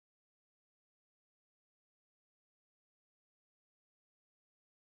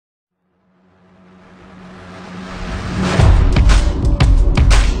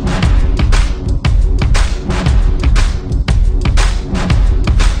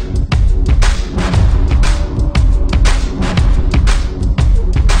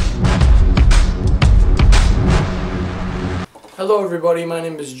Hello everybody, my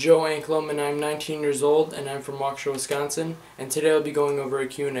name is Joe Anklum and I'm 19 years old and I'm from Waukesha, Wisconsin, and today I'll be going over a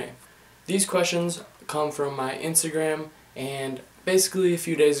Q&A. These questions come from my Instagram, and basically a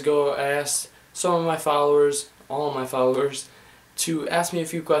few days ago I asked some of my followers, all of my followers, to ask me a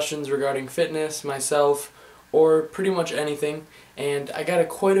few questions regarding fitness, myself, or pretty much anything, and I got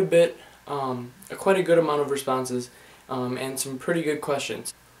quite a good amount of responses and some pretty good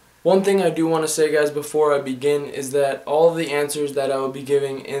questions. One thing I do want to say, guys, before I begin is that all of the answers that I will be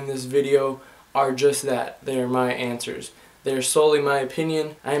giving in this video are just that. They are my answers. They are solely my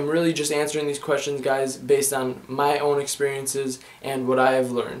opinion. I am really just answering these questions, guys, based on my own experiences and what I have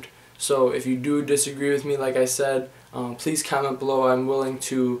learned. So if you do disagree with me, like I said, please comment below. I'm willing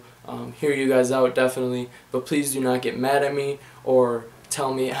to hear you guys out, definitely. But please do not get mad at me or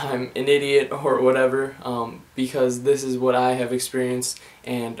tell me I'm an idiot or whatever, because this is what I have experienced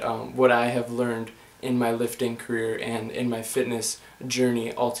and what I have learned in my lifting career and in my fitness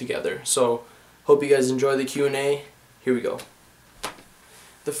journey altogether. So hope you guys enjoy the Q&A. Here we go.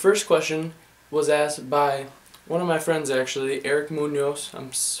 The first question was asked by one of my friends, actually, Eric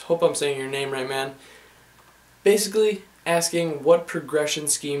Munoz. Hope I'm saying your name right, man. Basically asking, what progression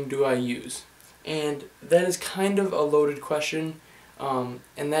scheme do I use? And that is kind of a loaded question.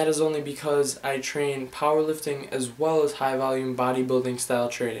 And that is only because I train powerlifting as well as high volume bodybuilding style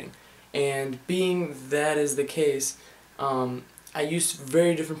training. And being that is the case, I use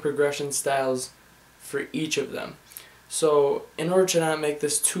very different progression styles for each of them. So in order to not make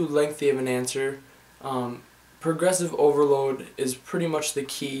this too lengthy of an answer, progressive overload is pretty much the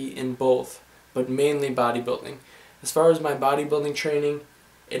key in both, but mainly bodybuilding. As far as my bodybuilding training,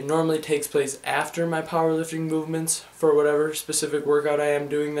 it normally takes place after my powerlifting movements for whatever specific workout I am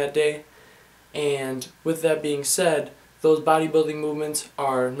doing that day. And with that being said, those bodybuilding movements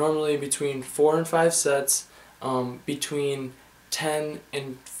are normally between 4 and 5 sets, between 10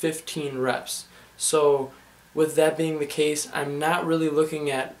 and 15 reps. So with that being the case, I'm not really looking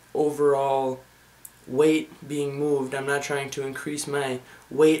at overall weight being moved. I'm not trying to increase my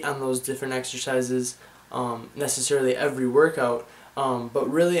weight on those different exercises necessarily every workout. But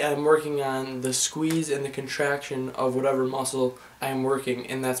really I'm working on the squeeze and the contraction of whatever muscle I'm working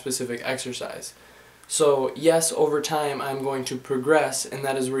in that specific exercise. So yes, over time I'm going to progress, and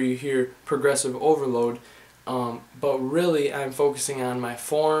that is where you hear progressive overload, but really I'm focusing on my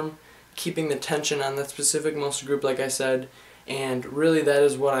form, keeping the tension on that specific muscle group like I said, and really that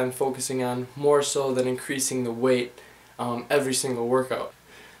is what I'm focusing on more so than increasing the weight every single workout.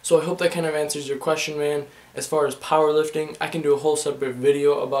 So I hope that kind of answers your question, man. As far as powerlifting, I can do a whole separate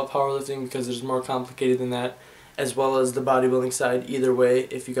video about powerlifting because it's more complicated than that, as well as the bodybuilding side. Either way,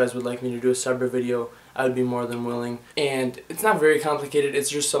 if you guys would like me to do a separate video, I would be more than willing. And it's not very complicated,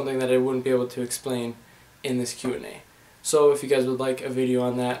 it's just something that I wouldn't be able to explain in this Q&A. So if you guys would like a video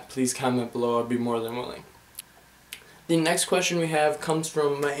on that, please comment below, I'd be more than willing. The next question we have comes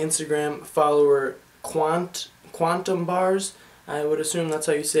from my Instagram follower, Quantum Bars. I would assume that's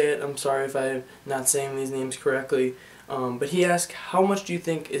how you say it. I'm sorry if I'm not saying these names correctly. But he asked, how much do you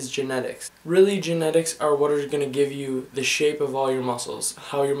think is genetics? Really, genetics are what are going to give you the shape of all your muscles,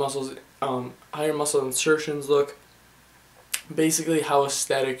 how your muscle insertions look, basically how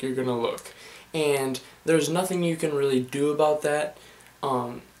aesthetic you're going to look. And there's nothing you can really do about that,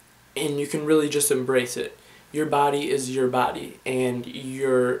 and you can really just embrace it. Your body is your body, and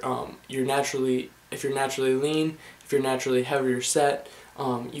you're naturally, if you're naturally lean, if you're naturally heavier set,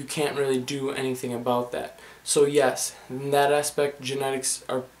 you can't really do anything about that. So yes, in that aspect, genetics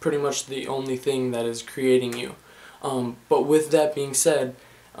are pretty much the only thing that is creating you. But with that being said,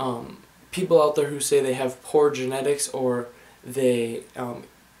 people out there who say they have poor genetics or their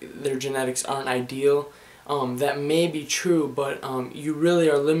genetics aren't ideal, that may be true, but you really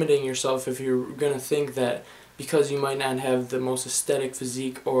are limiting yourself if you're going to think that because you might not have the most aesthetic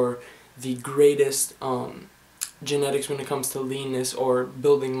physique or the greatest genetics when it comes to leanness or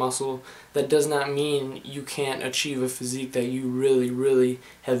building muscle, that does not mean you can't achieve a physique that you really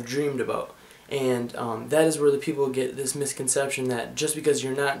have dreamed about. And that is where the people get this misconception that just because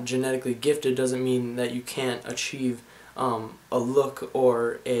you're not genetically gifted doesn't mean that you can't achieve a look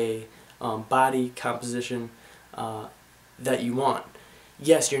or a body composition that you want.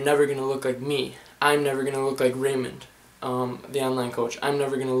 Yes, you're never going to look like me. I'm never going to look like Raymond, the online coach. I'm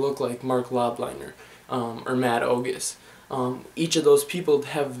never going to look like Mark Lobliner or Matt Ogus. Each of those people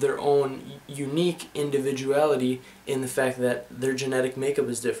have their own unique individuality in the fact that their genetic makeup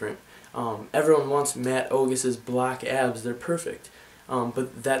is different. Everyone wants Matt Ogus's block abs. They're perfect,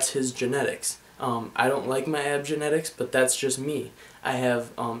 but that's his genetics. I don't like my ab genetics, but that's just me. I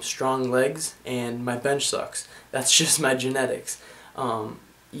have strong legs and my bench sucks. That's just my genetics.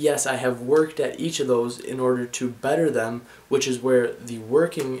 Yes, I have worked at each of those in order to better them, which is where the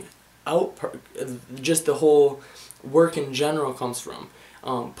working out part, just the whole work in general comes from.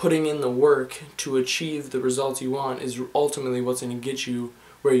 Putting in the work to achieve the results you want is ultimately what's going to get you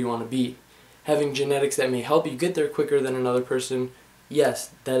where you want to be. Having genetics that may help you get there quicker than another person,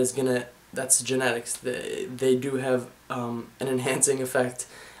 yes, that's genetics. They do have an enhancing effect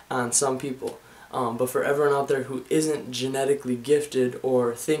on some people. But for everyone out there who isn't genetically gifted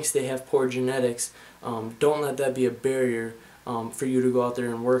or thinks they have poor genetics, don't let that be a barrier for you to go out there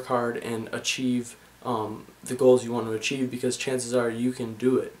and work hard and achieve the goals you want to achieve, because chances are you can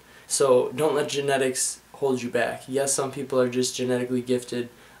do it. So don't let genetics hold you back. Yes, some people are just genetically gifted,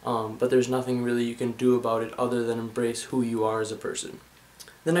 but there's nothing really you can do about it other than embrace who you are as a person.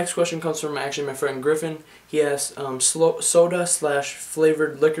 The next question comes from actually my friend Griffin. He asks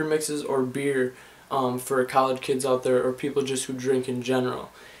soda/flavored liquor mixes or beer for college kids out there, or people just who drink in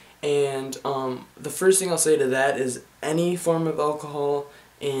general. And the first thing I'll say to that is any form of alcohol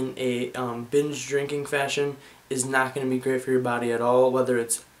in a binge drinking fashion is not going to be great for your body at all, whether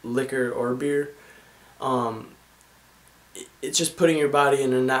it's liquor or beer. It's just putting your body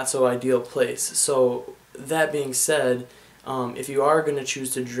in a not so ideal place. So that being said, if you are going to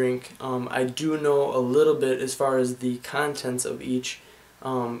choose to drink, I do know a little bit as far as the contents of each.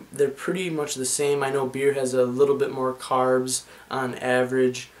 They're pretty much the same. I know beer has a little bit more carbs on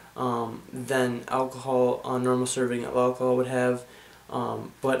average than alcohol, a normal serving of alcohol would have,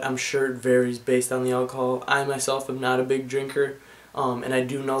 but I'm sure it varies based on the alcohol. I myself am not a big drinker, and I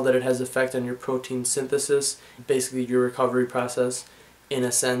do know that it has effect on your protein synthesis, basically your recovery process in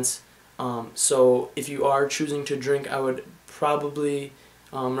a sense. So if you are choosing to drink, I would probably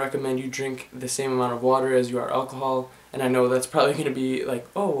recommend you drink the same amount of water as you are alcohol. And I know that's probably going to be like,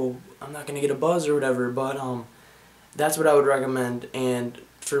 oh, I'm not going to get a buzz or whatever, but that's what I would recommend. And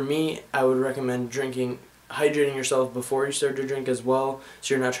for me, I would recommend hydrating yourself before you start to drink as well,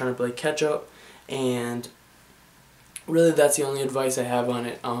 so you're not trying to play catch up. And really, that's the only advice I have on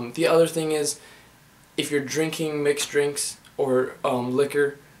it. The other thing is, if you're drinking mixed drinks or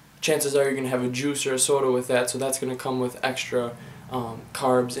liquor, chances are you're going to have a juice or a soda with that, so that's going to come with extra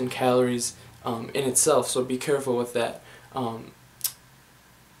carbs and calories in itself, so be careful with that.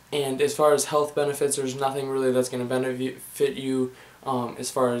 And as far as health benefits, there's nothing really that's going to benefit you as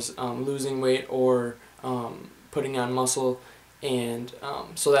far as losing weight or putting on muscle, and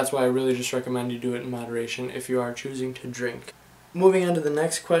so that's why I really just recommend you do it in moderation if you are choosing to drink. Moving on to the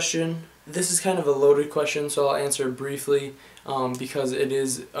next question. This is kind of a loaded question, so I'll answer it briefly because it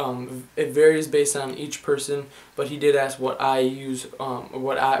varies based on each person. But he did ask what I use,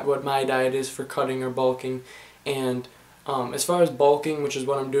 what my diet is for cutting or bulking, and as far as bulking, which is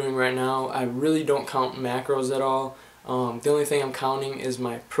what I'm doing right now, I really don't count macros at all. The only thing I'm counting is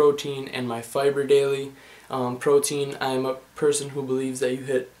my protein and my fiber daily. Protein, I'm a person who believes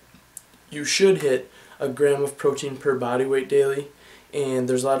that you should hit a gram of protein per body weight daily, and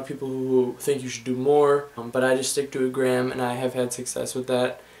there's a lot of people who think you should do more, but I just stick to a gram, and I have had success with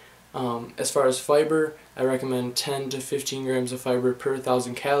that. As far as fiber, I recommend 10 to 15 grams of fiber per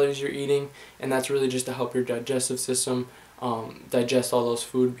 1,000 calories you're eating, and that's really just to help your digestive system digest all those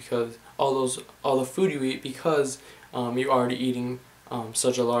food, because all the food you eat, because you're already eating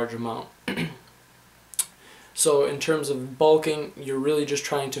such a large amount. So in terms of bulking, you're really just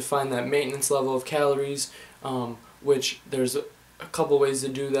trying to find that maintenance level of calories, which there's a couple ways to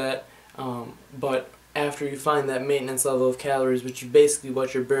do that, but after you find that maintenance level of calories, which is basically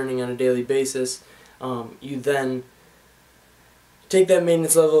what you're burning on a daily basis, you then take that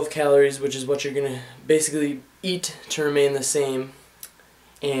maintenance level of calories, which is what you're going to basically eat to remain the same,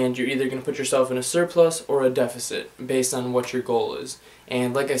 and you're either going to put yourself in a surplus or a deficit based on what your goal is.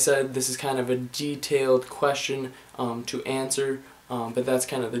 And like I said, this is kind of a detailed question to answer, but that's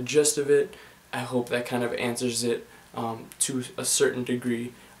kind of the gist of it. I hope that kind of answers it to a certain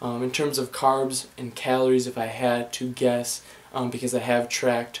degree. In terms of carbs and calories, if I had to guess, because I have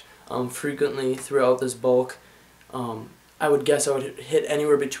tracked frequently throughout this bulk, I would guess I would hit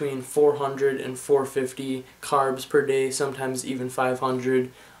anywhere between 400 and 450 carbs per day, sometimes even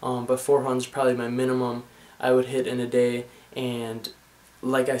 500, but 400 is probably my minimum I would hit in a day. And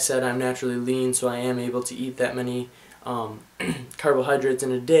like I said, I'm naturally lean, so I am able to eat that many carbohydrates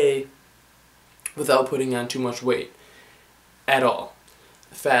in a day without putting on too much weight at all.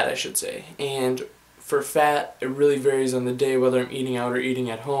 Fat, I should say. And for fat, it really varies on the day whether I'm eating out or eating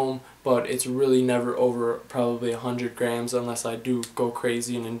at home, but it's really never over probably 100 grams unless I do go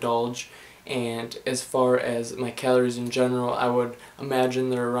crazy and indulge. and as far as my calories in general, I would imagine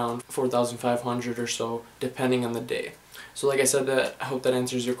they're around 4,500 or so, depending on the day. So like I said, I hope that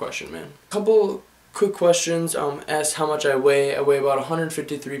answers your question, man. Couple quick questions. Asked how much I weigh. I weigh about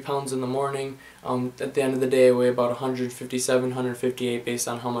 153 pounds in the morning. At the end of the day, I weigh about 157, 158 based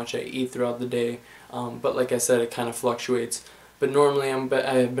on how much I eat throughout the day. But like I said, it kind of fluctuates. But normally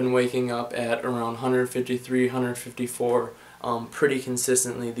I have been waking up at around 153, 154 pretty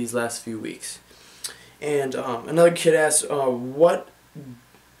consistently these last few weeks. And another kid asked, what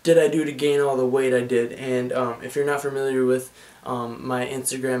did I do to gain all the weight I did? And if you're not familiar with my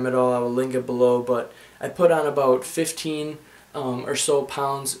Instagram at all, I will link it below, but I put on about 15 or so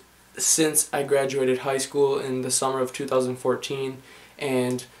pounds since I graduated high school in the summer of 2014,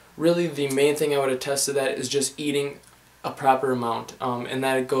 and really the main thing I would attest to that is just eating a proper amount, and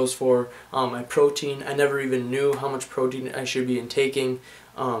that goes for my protein. I never even knew how much protein I should be intaking.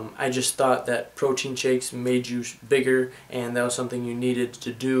 I just thought that protein shakes made you bigger, and that was something you needed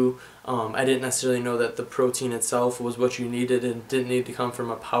to do. I didn't necessarily know that the protein itself was what you needed and didn't need to come from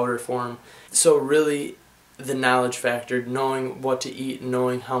a powder form. So really, the knowledge factor, knowing what to eat,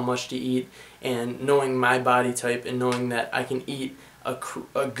 knowing how much to eat, and knowing my body type, and knowing that I can eat a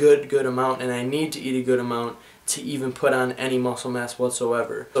good amount, and I need to eat a good amount to even put on any muscle mass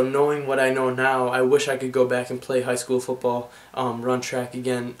whatsoever. So knowing what I know now, I wish I could go back and play high school football, run track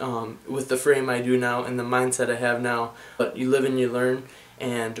again with the frame I do now and the mindset I have now. But you live and you learn,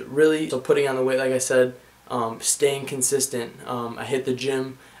 and really, so putting on the weight, like I said, staying consistent. I hit the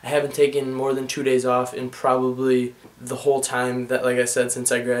gym. I haven't taken more than 2 days off in probably the whole time that, like I said,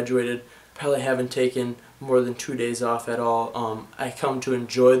 since I graduated. Probably haven't taken more than 2 days off at all. I come to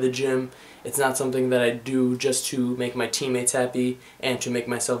enjoy the gym. It's not something that I do just to make my teammates happy and to make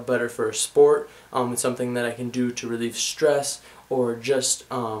myself better for a sport. It's something that I can do to relieve stress or just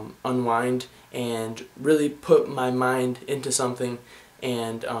unwind and really put my mind into something,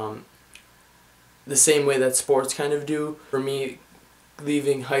 and the same way that sports kind of do. For me,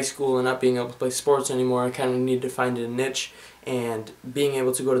 leaving high school and not being able to play sports anymore, I kind of need to find a niche, and being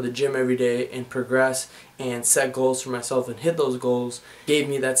able to go to the gym every day and progress and set goals for myself and hit those goals gave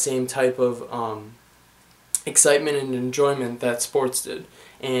me that same type of excitement and enjoyment that sports did.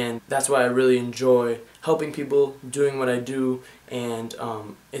 And that's why I really enjoy helping people, doing what I do, and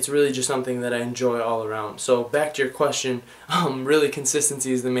it's really just something that I enjoy all around. So back to your question, really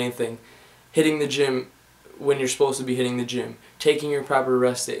consistency is the main thing. Hitting the gym when you're supposed to be hitting the gym, taking your proper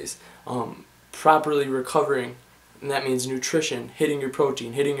rest days, properly recovering, and that means nutrition, hitting your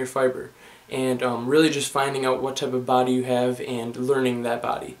protein, hitting your fiber, and really just finding out what type of body you have and learning that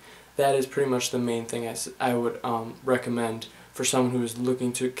body. That is pretty much the main thing I would recommend for someone who is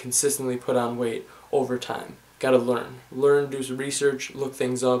looking to consistently put on weight over time. Gotta learn. Learn, do some research, look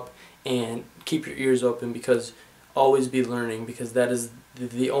things up, and keep your ears open, because always be learning, because that is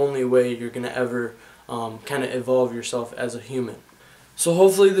the only way you're going to ever kind of evolve yourself as a human. So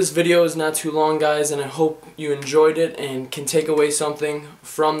hopefully this video is not too long, guys, and I hope you enjoyed it and can take away something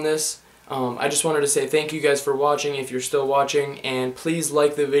from this. I just wanted to say thank you guys for watching, if you're still watching, and please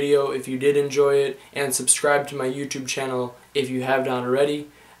like the video if you did enjoy it, and subscribe to my YouTube channel if you have not already.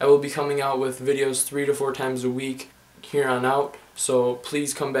 I will be coming out with videos 3 to 4 times a week here on out, so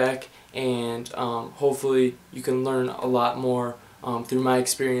please come back, and hopefully you can learn a lot more through my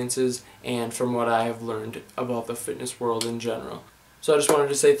experiences and from what I have learned about the fitness world in general. So I just wanted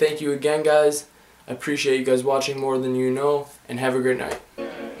to say thank you again, guys. I appreciate you guys watching more than you know, and have a great night.